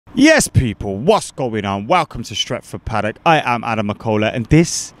Yes, people, what's going on? Welcome to Stretford Paddock. I am Adam Mckola, and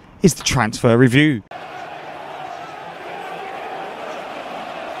this is the transfer review.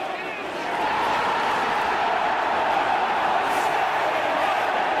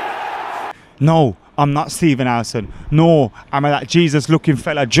 No, I'm not Stephen Alson. No, I'm that Jesus-looking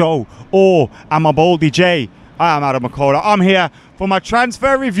fella Joe. Or I'm a Baldy J. I am Adam Mckola. I'm here for my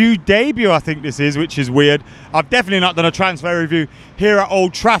transfer review debut, I think this is, which is weird. I've definitely not done a transfer review here at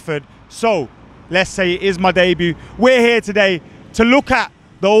Old Trafford. So, let's say it is my debut. We're here today to look at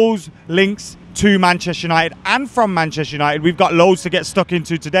those links to Manchester United and from Manchester United. We've got loads to get stuck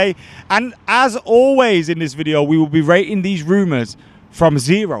into today. And as always in this video, we will be rating these rumours from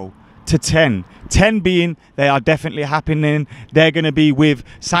 0 to 10. 10 being they are definitely happening. They're going to be with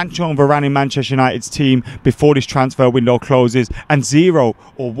Sancho and Varane in Manchester United's team before this transfer window closes, and 0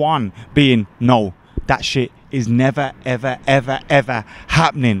 or 1 being no, that shit is never ever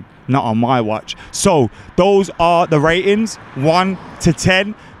happening, not on my watch. So those are the ratings, 1 to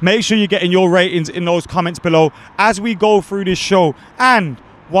 10. Make sure you're getting your ratings in those comments below as we go through this show. And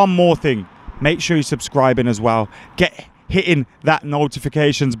one more thing, make sure you're subscribing as well, hitting that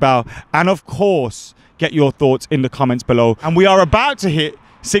notifications bell, and of course get your thoughts in the comments below. And we are about to hit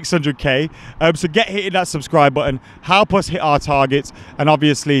 600k, so get hitting that subscribe button, help us hit our targets, and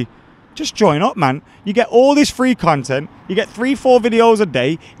obviously just join up, man. You get all this free content, you get 3-4 videos a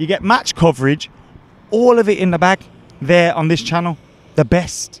day, you get match coverage, all of it in the bag there on this channel, the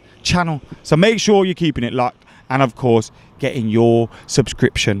best channel. So make sure you're keeping it locked, and of course getting your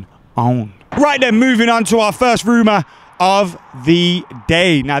subscription on. Right then, moving on to our first rumor of the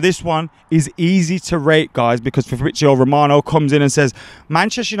day. Now this one is easy to rate, guys, because Fabrizio Romano comes in and says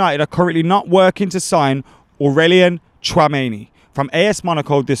Manchester United are currently not working to sign Aurelien Tchouameni from AS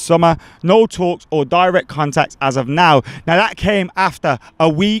Monaco this summer. No talks or direct contacts as of now. Now that came after a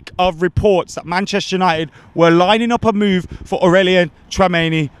week of reports that Manchester United were lining up a move for Aurelien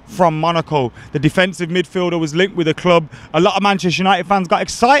Tchouameni from Monaco. The defensive midfielder was linked with the club. A lot of Manchester United fans got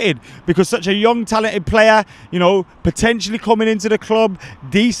excited because such a young, talented player, you know, potentially coming into the club,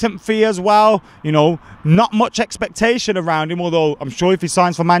 decent fee as well, you know, not much expectation around him, although I'm sure if he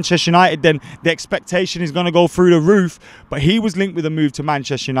signs for Manchester United, then the expectation is going to go through the roof. But he was linked with a move to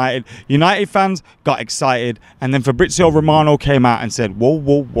Manchester United. United fans got excited, and then Fabrizio Romano came out and said,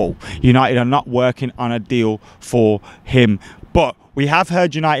 whoa, United are not working on a deal for him. But we have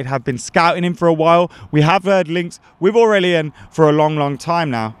heard United have been scouting him for a while. We have heard links with Aurelien for a long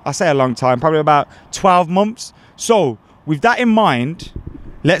time now. I say a long time, probably about 12 months. So with that in mind,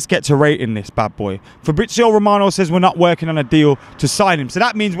 let's get to rating this bad boy. Fabrizio Romano says we're not working on a deal to sign him. So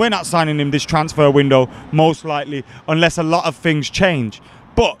that means we're not signing him this transfer window, most likely, unless a lot of things change.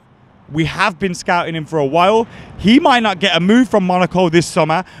 But we have been scouting him for a while. He might not get a move from Monaco this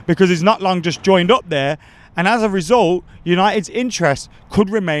summer because he's not long just joined up there. And as a result, United's interest could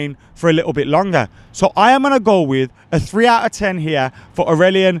remain for a little bit longer. So I am going to go with a 3 out of 10 here for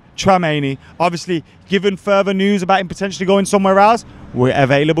Aurelien Tchouameni. Obviously, given further news about him potentially going somewhere else, we're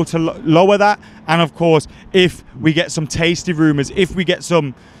available to lower that. And of course, if we get some tasty rumours, if we get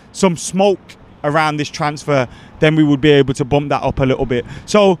some smoke around this transfer, then we would be able to bump that up a little bit.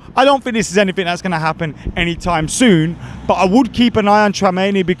 So I don't think this is anything that's going to happen anytime soon, but I would keep an eye on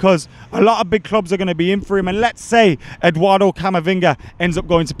Tchouameni because a lot of big clubs are going to be in for him. And let's say Eduardo Camavinga ends up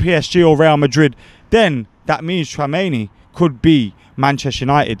going to PSG or Real Madrid, then that means Tchouameni could be Manchester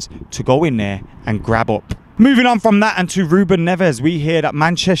United's to go in there and grab up. Moving on from that and to Ruben Neves, we hear that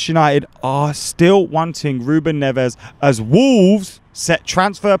Manchester United are still wanting Ruben Neves as Wolves set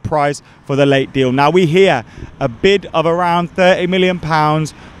transfer price for the late deal. Now we hear a bid of around £30 million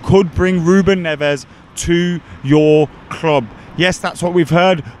could bring Ruben Neves to your club. Yes, that's what we've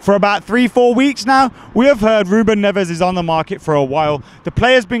heard for about 3-4 weeks now. We have heard Ruben Neves is on the market for a while. The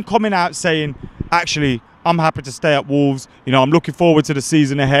player's been coming out saying, actually, I'm happy to stay at Wolves. You know, I'm looking forward to the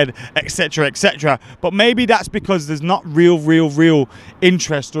season ahead, etc, etc. But maybe that's because there's not real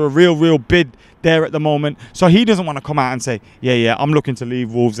interest or a real bid there at the moment. So he doesn't want to come out and say, yeah, I'm looking to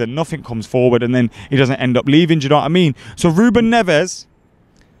leave Wolves, and nothing comes forward, and then he doesn't end up leaving. Do you know what I mean? So Ruben Neves,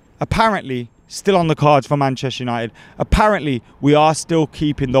 apparently still on the cards for Manchester United. Apparently, we are still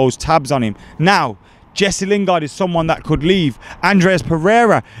keeping those tabs on him. Now, Jesse Lingard is someone that could leave. Andreas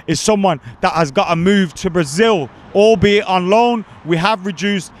Pereira is someone that has got a move to Brazil, albeit on loan. We have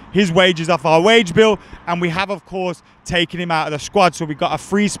reduced his wages off our wage bill, and we have, of course, taken him out of the squad. So we've got a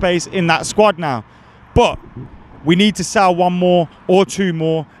free space in that squad now. But we need to sell 1 more or 2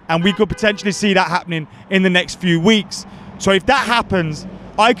 more, and we could potentially see that happening in the next few weeks. So if that happens,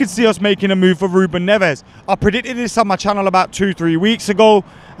 I could see us making a move for Ruben Neves. I predicted this on my channel about 2-3 weeks ago,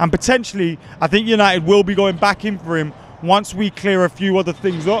 And potentially, I think United will be going back in for him once we clear a few other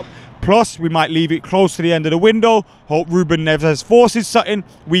things up. Plus, we might leave it close to the end of the window. Hope Ruben Neves forces something.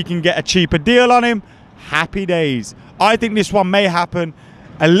 We can get a cheaper deal on him. Happy days. I think this one may happen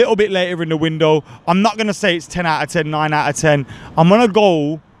a little bit later in the window. I'm not going to say it's 10 out of 10, 9 out of 10. I'm going to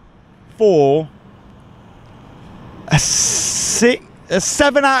go for a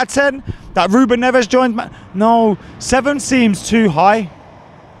 7 out of 10 that Ruben Neves joins. No, 7 seems too high,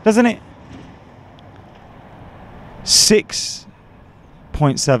 doesn't it?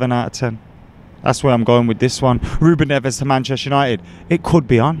 6.7 out of 10. That's where I'm going with this one. Ruben Neves to Manchester United. It could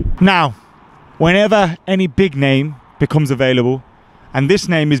be on. Now, whenever any big name becomes available, and this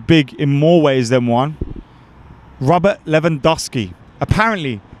name is big in more ways than one, Robert Lewandowski.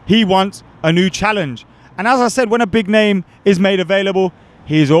 Apparently, he wants a new challenge. And as I said, when a big name is made available,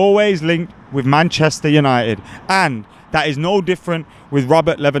 he is always linked with Manchester United. And that is no different with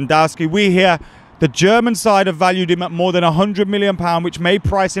Robert Lewandowski. We hear the German side have valued him at more than £100 million, which may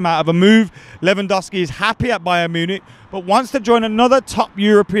price him out of a move. Lewandowski is happy at Bayern Munich, but wants to join another top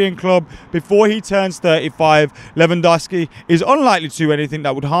European club before he turns 35. Lewandowski is unlikely to do anything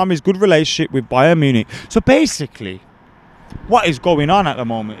that would harm his good relationship with Bayern Munich. So basically, what is going on at the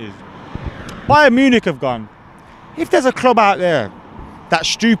moment is Bayern Munich have gone, if there's a club out there that's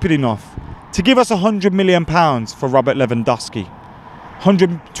stupid enough to give us £100 million for Robert Lewandowski,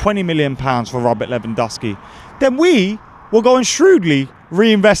 £120 million for Robert Lewandowski, then we will go and shrewdly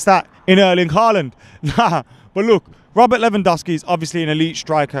reinvest that in Erling Haaland. Nah, but look, Robert Lewandowski is obviously an elite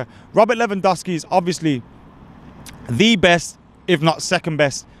striker. Robert Lewandowski is obviously the best, if not second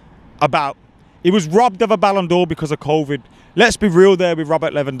best, about. He was robbed of a Ballon d'Or because of COVID. Let's be real there with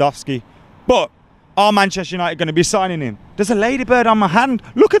Robert Lewandowski. But are Manchester United going to be signing him? There's a ladybird on my hand.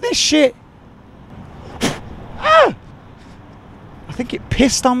 Look at this shit. Ah! I think it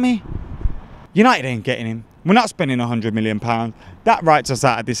pissed on me. United ain't getting him. We're not spending £100 million. That writes us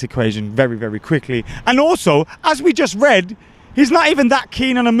out of this equation very, very quickly. And also, as we just read, he's not even that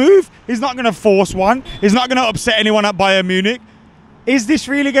keen on a move. He's not going to force one. He's not going to upset anyone at Bayern Munich. Is this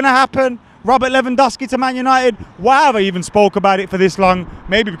really going to happen? Robert Lewandowski to Man United? Why have I even spoke about it for this long?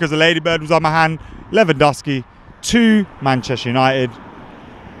 Maybe because the ladybird was on my hand. Lewandowski to Manchester United.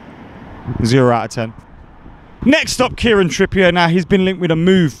 0 out of 10. Next up, Kieran Trippier. Now, he's been linked with a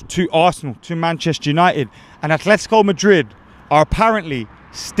move to Arsenal, to Manchester United. And Atletico Madrid are apparently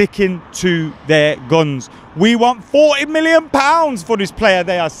sticking to their guns. We want £40 million for this player,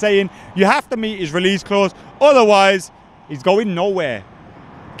 they are saying. You have to meet his release clause. Otherwise, he's going nowhere.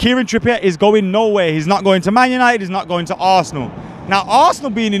 Kieran Trippier is going nowhere. He's not going to Man United. He's not going to Arsenal. Now,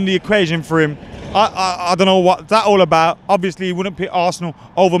 Arsenal being in the equation for him, I don't know what that's all about. Obviously, he wouldn't pick Arsenal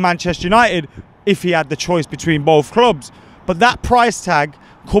over Manchester United if he had the choice between both clubs. But that price tag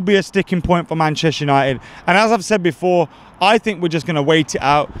could be a sticking point for Manchester United. And as I've said before, I think we're just going to wait it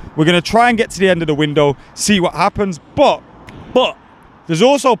out. We're going to try and get to the end of the window, see what happens. But there's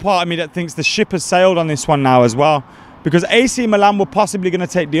also part of me that thinks the ship has sailed on this one now as well. Because AC Milan were possibly going to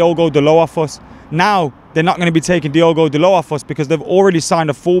take Diogo Dalot off us. Now, they're not going to be taking Diogo Dalot off us because they've already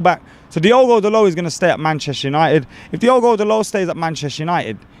signed a fullback. So Diogo Dalot is going to stay at Manchester United. If Diogo Dalot stays at Manchester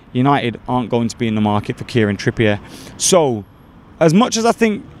United, United aren't going to be in the market for Kieran Trippier. So, as much as I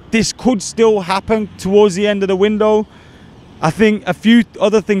think this could still happen towards the end of the window, I think a few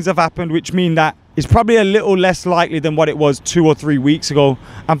other things have happened which mean that it's probably a little less likely than what it was 2 or 3 weeks ago.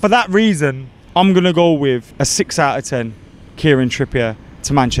 And for that reason, I'm going to go with a 6 out of 10 Kieran Trippier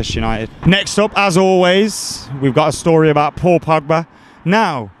to Manchester United. Next up, as always, we've got a story about Paul Pogba.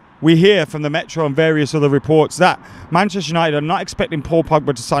 Now, we hear from the Metro and various other reports that Manchester United are not expecting Paul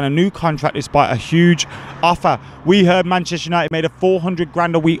Pogba to sign a new contract despite a huge offer. We heard Manchester United made a 400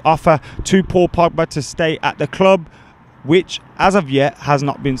 grand a week offer to Paul Pogba to stay at the club, which as of yet has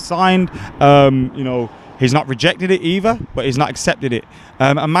not been signed. You know, he's not rejected it either, but he's not accepted it.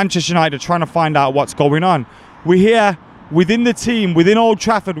 And Manchester United are trying to find out what's going on. We hear within the team, within Old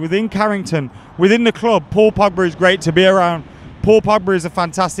Trafford, within Carrington, within the club, Paul Pogba is great to be around. Paul Pogba is a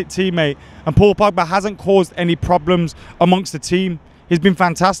fantastic teammate, and Paul Pogba hasn't caused any problems amongst the team. He's been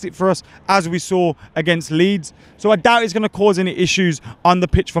fantastic for us, as we saw against Leeds. So I doubt he's going to cause any issues on the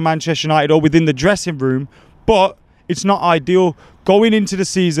pitch for Manchester United or within the dressing room, but it's not ideal. Going into the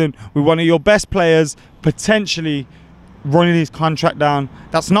season with one of your best players potentially running his contract down,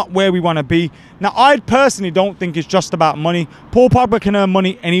 that's not where we want to be. Now, I personally don't think it's just about money. Paul Pogba can earn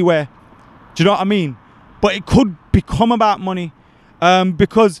money anywhere. Do you know what I mean? But it could become about money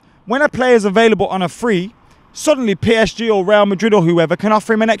because when a player is available on a free, suddenly PSG or Real Madrid or whoever can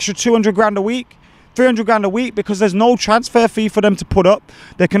offer him an extra 200 grand a week. 300 grand a week because there's no transfer fee for them to put up.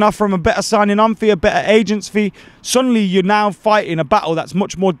 They can offer him a better signing on fee, a better agent's fee. Suddenly you're now fighting a battle that's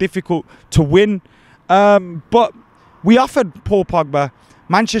much more difficult to win. But we offered Paul Pogba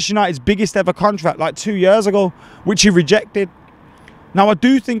Manchester United's biggest ever contract like 2 years ago, which he rejected. Now I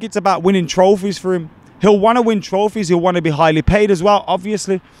do think it's about winning trophies for him. He'll want to win trophies. He'll want to be highly paid as well,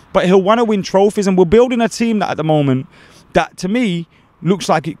 obviously. But he'll want to win trophies. And we're building a team that at the moment, that to me, looks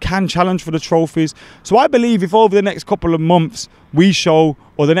like it can challenge for the trophies. So I believe if over the next couple of months we show,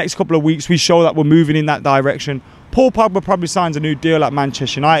 or the next couple of weeks we show that we're moving in that direction, Paul Pogba probably signs a new deal at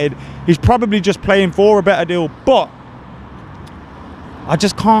Manchester United. He's probably just playing for a better deal. But I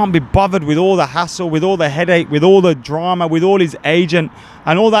just can't be bothered with all the hassle, with all the headache, with all the drama, with all his agent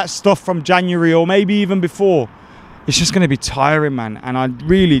and all that stuff from January or maybe even before. It's just going to be tiring, man. And I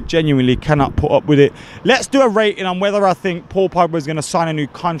really, genuinely cannot put up with it. Let's do a rating on whether I think Paul Pogba is going to sign a new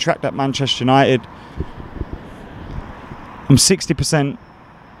contract at Manchester United. I'm 60%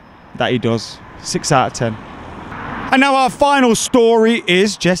 that he does. 6 out of 10. And now our final story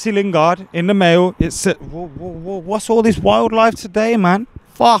is Jesse Lingard in the Mail. It's what's all this wildlife today, man?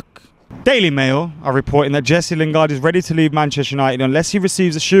 Fuck. Daily Mail are reporting that Jesse Lingard is ready to leave Manchester United unless he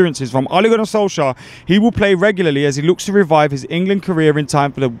receives assurances from Ole Gunnar Solskjaer he will play regularly as he looks to revive his England career in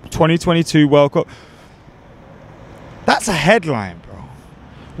time for the 2022 World Cup. That's a headline, bro.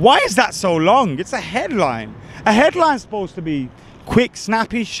 Why is that so long? It's a headline. A headline's supposed to be quick,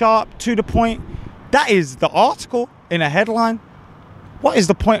 snappy, sharp, to the point. That is the article in a headline. What is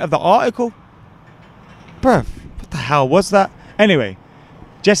the point of the article? Bruv, what the hell was that? Anyway,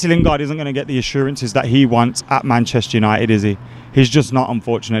 Jesse Lingard isn't going to get the assurances that he wants at Manchester United, is he? He's just not,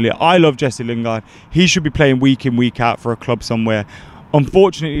 unfortunately. I love Jesse Lingard. He should be playing week in, week out for a club somewhere.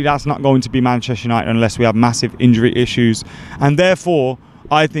 Unfortunately, that's not going to be Manchester United unless we have massive injury issues. And therefore,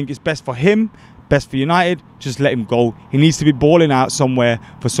 I think it's best for him, best for United, just let him go. He needs to be balling out somewhere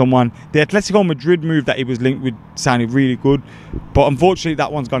for someone. The Atletico Madrid move that he was linked with sounded really good, but unfortunately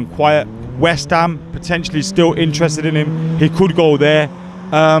that one's gone quiet. West Ham potentially still interested in him. He could go there.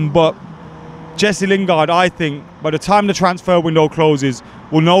 But Jesse Lingard, I think, by the time the transfer window closes,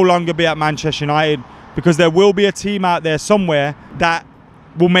 will no longer be at Manchester United, because there will be a team out there somewhere that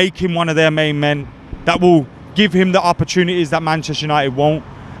will make him one of their main men, that will give him the opportunities that Manchester United won't.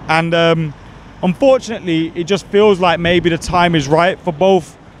 And unfortunately, it just feels like maybe the time is right for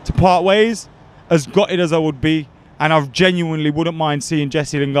both to part ways, as gutted as I would be. And I genuinely wouldn't mind seeing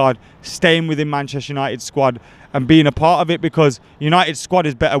Jesse Lingard staying within Manchester United's squad and being a part of it, because United's squad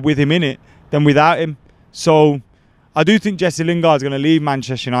is better with him in it than without him. So I do think Jesse Lingard's going to leave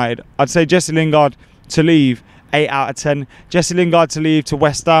Manchester United. I'd say Jesse Lingard to leave, 8 out of 10. Jesse Lingard to leave to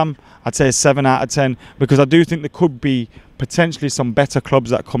West Ham, I'd say a 7 out of 10, because I do think there could be potentially some better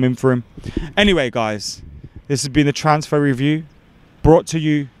clubs that come in for him. Anyway, guys, this has been the transfer review brought to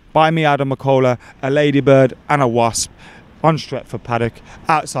you by me, Adam Mckola, a ladybird and a wasp on Stretford Paddock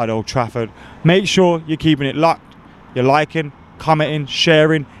outside Old Trafford. Make sure you're keeping it locked. You're liking, commenting,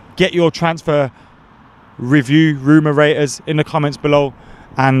 sharing. Get your transfer review rumour raters in the comments below.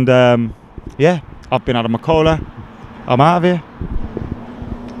 And yeah, I've been Adam Mckola. I'm out of here.